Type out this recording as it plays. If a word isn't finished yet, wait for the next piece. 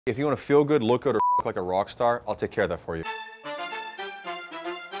If you want to feel good, look good, or fuck like a rock star, I'll take care of that for you.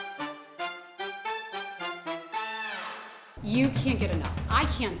 You can't get enough. I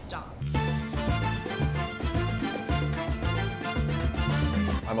can't stop.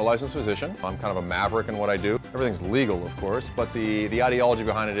 I'm a licensed physician. I'm kind of a maverick in what I do. Everything's legal, of course, but the ideology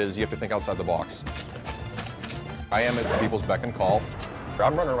behind it is you have to think outside the box. I am at people's beck and call.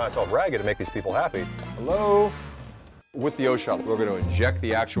 I'm running myself ragged to make these people happy. Hello? With the O-Shot, we're going to inject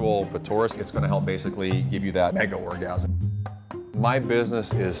the actual clitoris. It's going to help basically give you that mega orgasm. My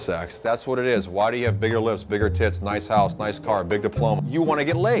business is sex. That's what it is. Why do you have bigger lips, bigger tits, nice house, nice car, big diploma? You want to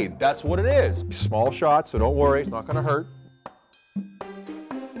get laid. That's what it is. Small shots, so don't worry. It's not going to hurt.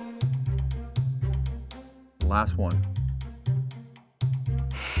 Last one.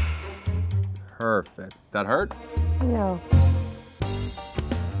 Perfect. That hurt? No.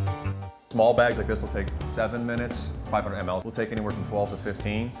 Small bags like this will take 7 minutes, 500 ml. Will take anywhere from 12 to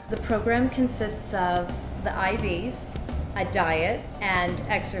 15. The program consists of the IVs, a diet, and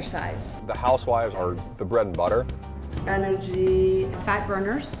exercise. The Housewives are the bread and butter. Energy, Fat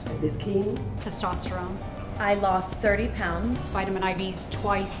burners, the skin. testosterone, I lost 30 pounds. vitamin IVs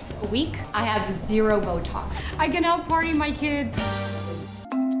twice a week. I have 0 Botox. I can out party my kids.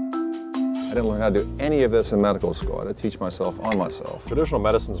 I didn't learn how to do any of this in medical school. I had to teach myself on myself. Traditional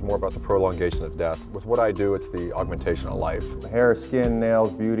medicine is more about the prolongation of death. With what I do, it's the augmentation of life. Hair, skin,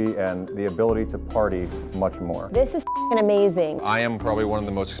 nails, beauty, and the ability to party much more. This is amazing. I am probably one of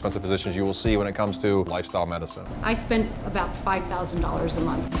the most expensive physicians you will see when it comes to lifestyle medicine. I spend about $5,000 a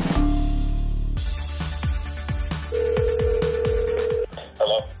month.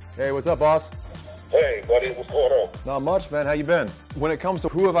 Hello? Hey, what's up, boss? Hey, buddy, what's going on? Not much, man. How you been? When it comes to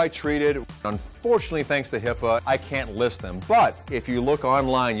who have I treated, unfortunately, thanks to HIPAA, I can't list them. But if you look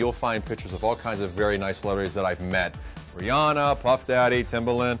online, you'll find pictures of all kinds of very nice celebrities that I've met. Rihanna, Puff Daddy,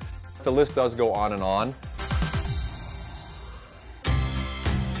 Timbaland. The list does go on and on.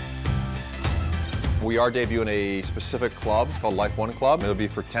 We are debuting a specific club called Life One Club. It'll be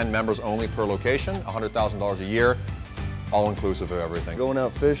for 10 members only per location, $100,000 a year, all inclusive of everything. Going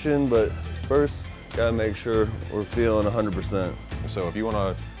out fishing, but first, gotta make sure we're feeling 100%. So if you want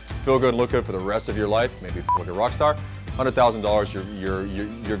to feel good and look good for the rest of your life, maybe look at Rockstar,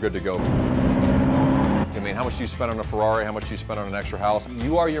 $100,000, you're good to go. I mean, how much do you spend on a Ferrari? How much do you spend on an extra house?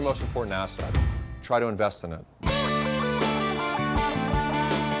 You are your most important asset. Try to invest in it.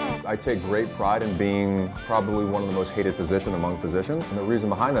 I take great pride in being probably one of the most hated physicians among physicians. And the reason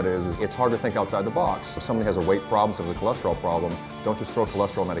behind that is it's hard to think outside the box. If somebody has a weight problem, somebody has a cholesterol problem, don't just throw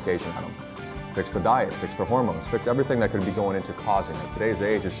cholesterol medication at them. Fix the diet, fix their hormones, fix everything that could be going into causing it. Today's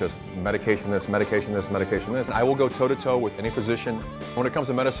age, it's just medication this, medication this, medication this. I will go toe-to-toe with any physician. When it comes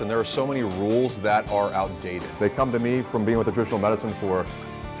to medicine, there are so many rules that are outdated. They come to me from being with the traditional medicine for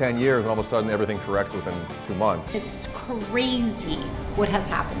 10 years, and all of a sudden everything corrects within 2 months. It's crazy what has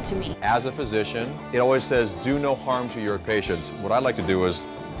happened to me. As a physician, it always says, do no harm to your patients. What I like to do is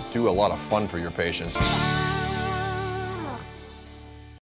do a lot of fun for your patients.